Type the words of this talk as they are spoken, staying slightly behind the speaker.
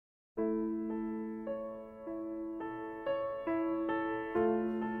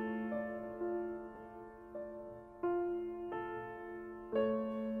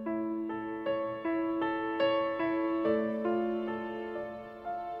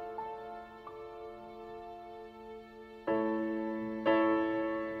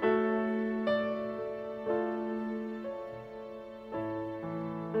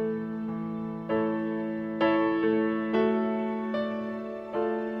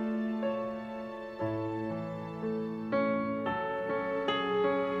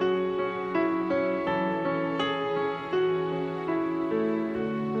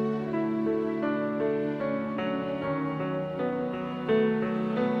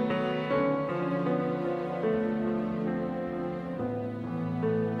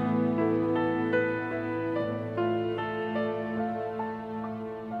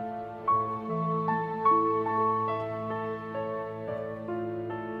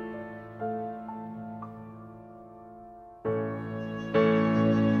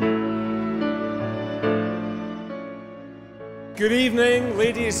Good evening,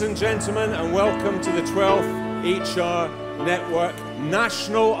 ladies and gentlemen, and welcome to the 12th HR Network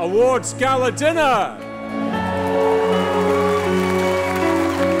National Awards Gala Dinner.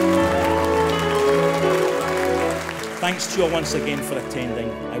 Thanks to you all once again for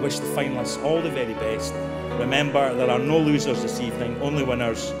attending. I wish the finalists all the very best. Remember, there are no losers this evening, only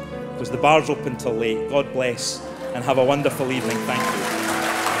winners, because the bar's open till late. God bless, and have a wonderful evening. Thank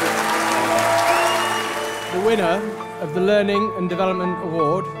you. The winner of the Learning and Development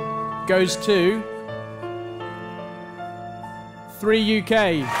Award goes to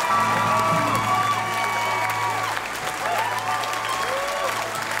 3UK.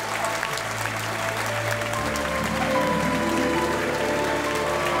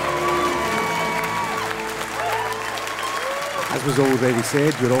 As was already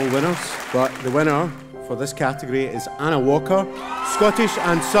said, you're all winners, but the winner for this category is Anna Walker, Scottish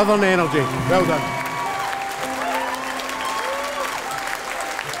and Southern Energy. Well done.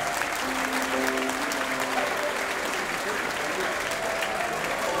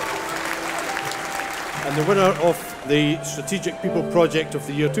 And the winner of the Strategic People Project of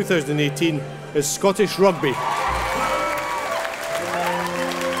the year 2018 is Scottish Rugby.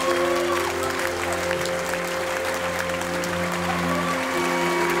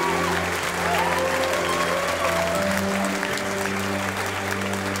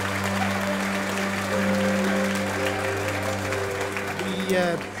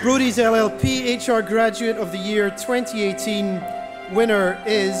 Brodie's LLP HR Graduate of the Year 2018 winner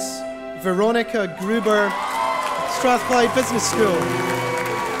is Veronica Gruber, Strathclyde Business School.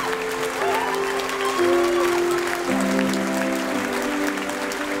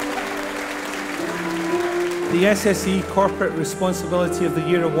 The SSE Corporate Responsibility of the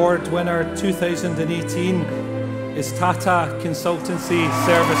Year Award winner 2018 is Tata Consultancy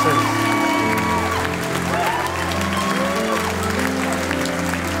Services.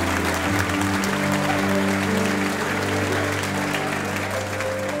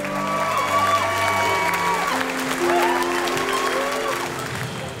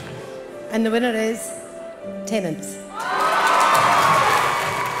 And the winner is Tenants.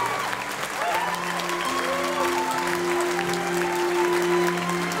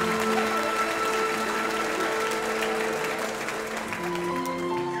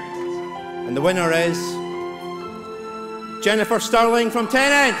 And the winner is Jennifer Sterling from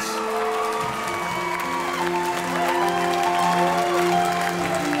Tenants.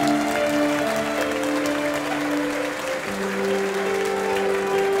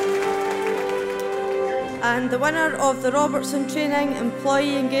 And the winner of the Robertson Training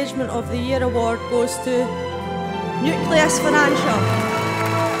Employee Engagement of the Year Award goes to Nucleus Financial.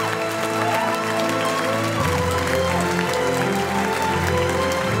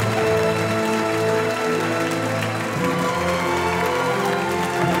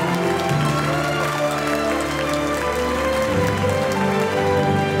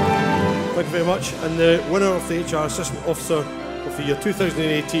 Thank you very much. And the winner of the HR Assistant Officer of the year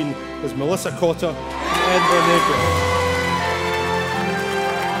 2018 is Melissa Cotter, Edinburgh Napier.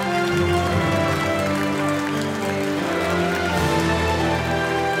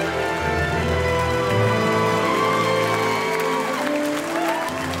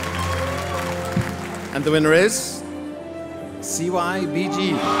 And the winner is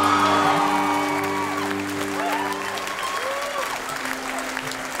CYBG.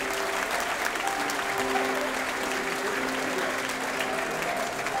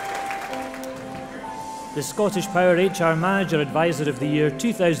 The Scottish Power HR Manager Advisor of the Year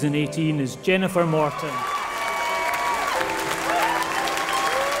 2018 is Jennifer Morton.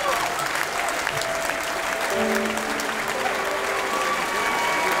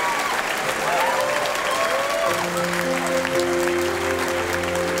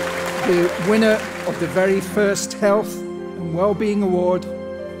 The winner of the very first Health and Wellbeing Award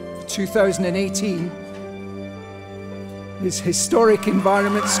for 2018 is Historic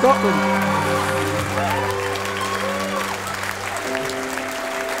Environment Scotland.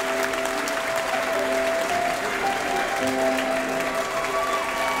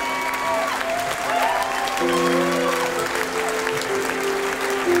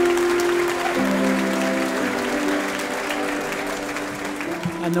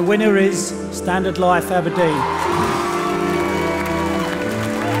 And the winner is Standard Life Aberdeen.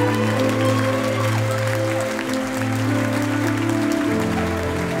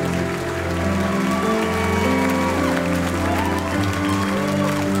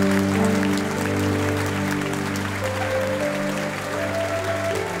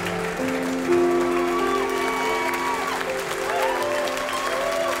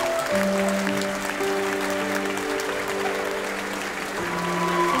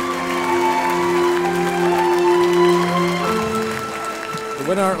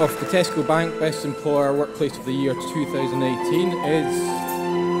 winner of the Tesco Bank Best Employer Workplace of the Year 2018 is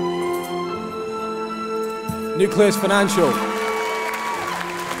Nucleus Financial.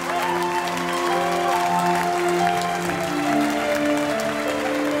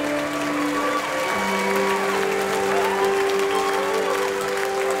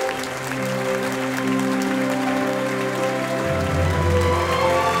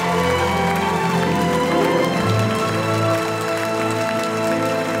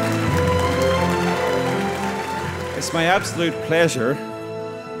 It's my absolute pleasure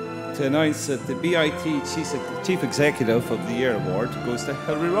to announce that the BIT Chief Executive of the Year Award goes to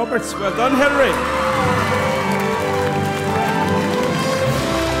Hilary Roberts. Well done, Hilary.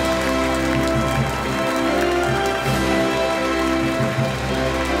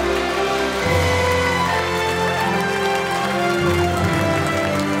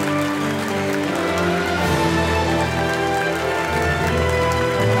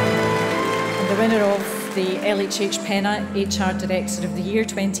 The winner of the LHH Penna HR Director of the Year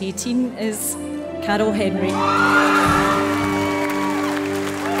 2018 is Carol Henry.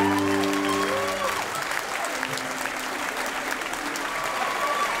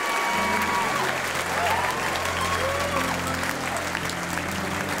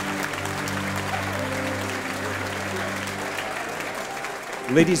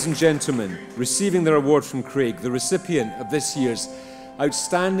 Ladies and gentlemen, receiving their award from Craig, the recipient of this year's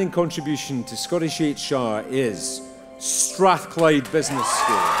outstanding contribution to Scottish HR is Strathclyde Business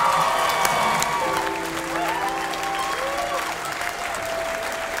School.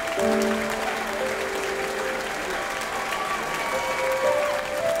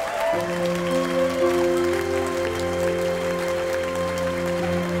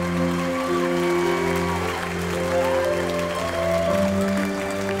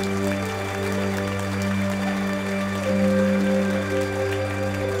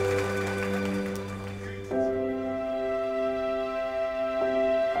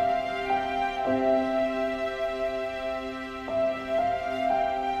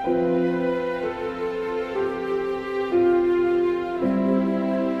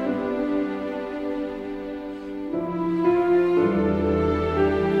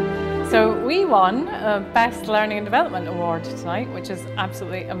 So we won a Best Learning and Development Award tonight, which is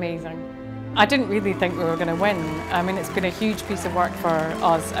absolutely amazing. I didn't really think we were going to win. I mean, it's been a huge piece of work for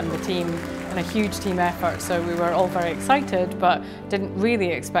us and the team and a huge team effort, so we were all very excited, but didn't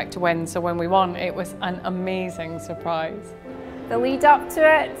really expect to win. So when we won, it was an amazing surprise. The lead up to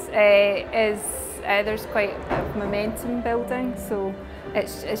it there's quite a momentum building, so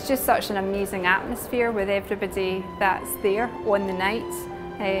it's just such an amazing atmosphere with everybody that's there on the night.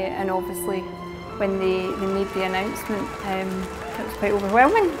 And obviously when they made the announcement, it was quite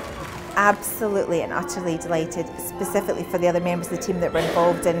overwhelming. Absolutely and utterly delighted, specifically for the other members of the team that were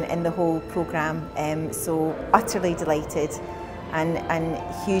involved in the whole programme. So utterly delighted and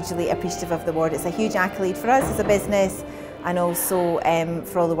hugely appreciative of the award. It's a huge accolade for us as a business, and also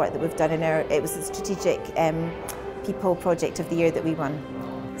for all the work that we've done in it was a strategic people project of the year that we won.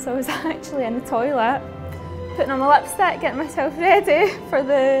 So I was actually in the toilet, putting on my lipstick, getting myself ready for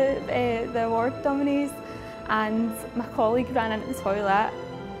the award nominees, and my colleague ran into the toilet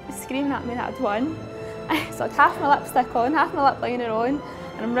screaming at me that I'd won. So I'd half my lipstick on, half my lip liner on,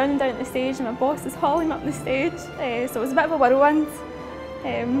 and I'm running down the stage and my boss is hauling me up the stage. So it was a bit of a whirlwind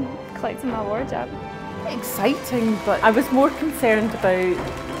collecting my award. Exciting, but I was more concerned about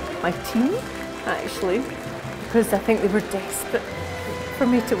my team actually, because I think they were desperate for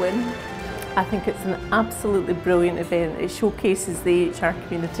me to win. I think it's an absolutely brilliant event. It showcases the HR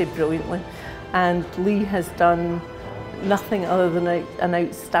community brilliantly, and Lee has done nothing other than an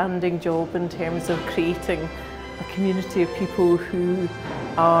outstanding job in terms of creating a community of people who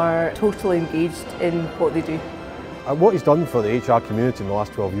are totally engaged in what they do. What he's done for the HR community in the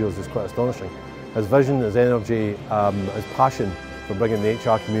last 12 years is quite astonishing. His vision, his energy, his passion for bringing the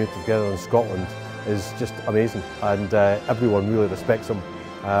HR community together in Scotland is just amazing, and everyone really respects him.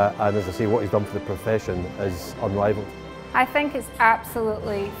 And as I say, what he's done for the profession is unrivaled. I think it's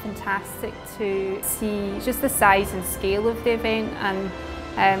absolutely fantastic to see just the size and scale of the event, and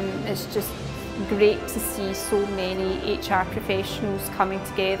it's just great to see so many HR professionals coming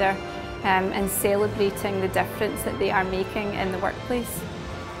together and celebrating the difference that they are making in the workplace.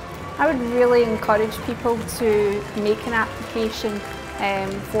 I would really encourage people to make an application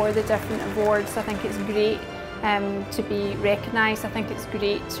for the different awards. I think it's great to be recognised. I think it's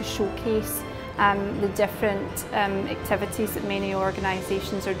great to showcase the different activities that many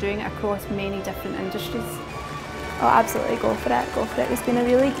organisations are doing across many different industries. Oh, absolutely, go for it, go for it. It's been a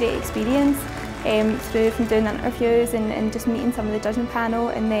really great experience. through from doing interviews and just meeting some of the judging panel,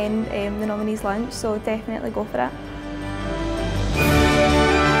 and then the nominees lunch, so definitely go for it.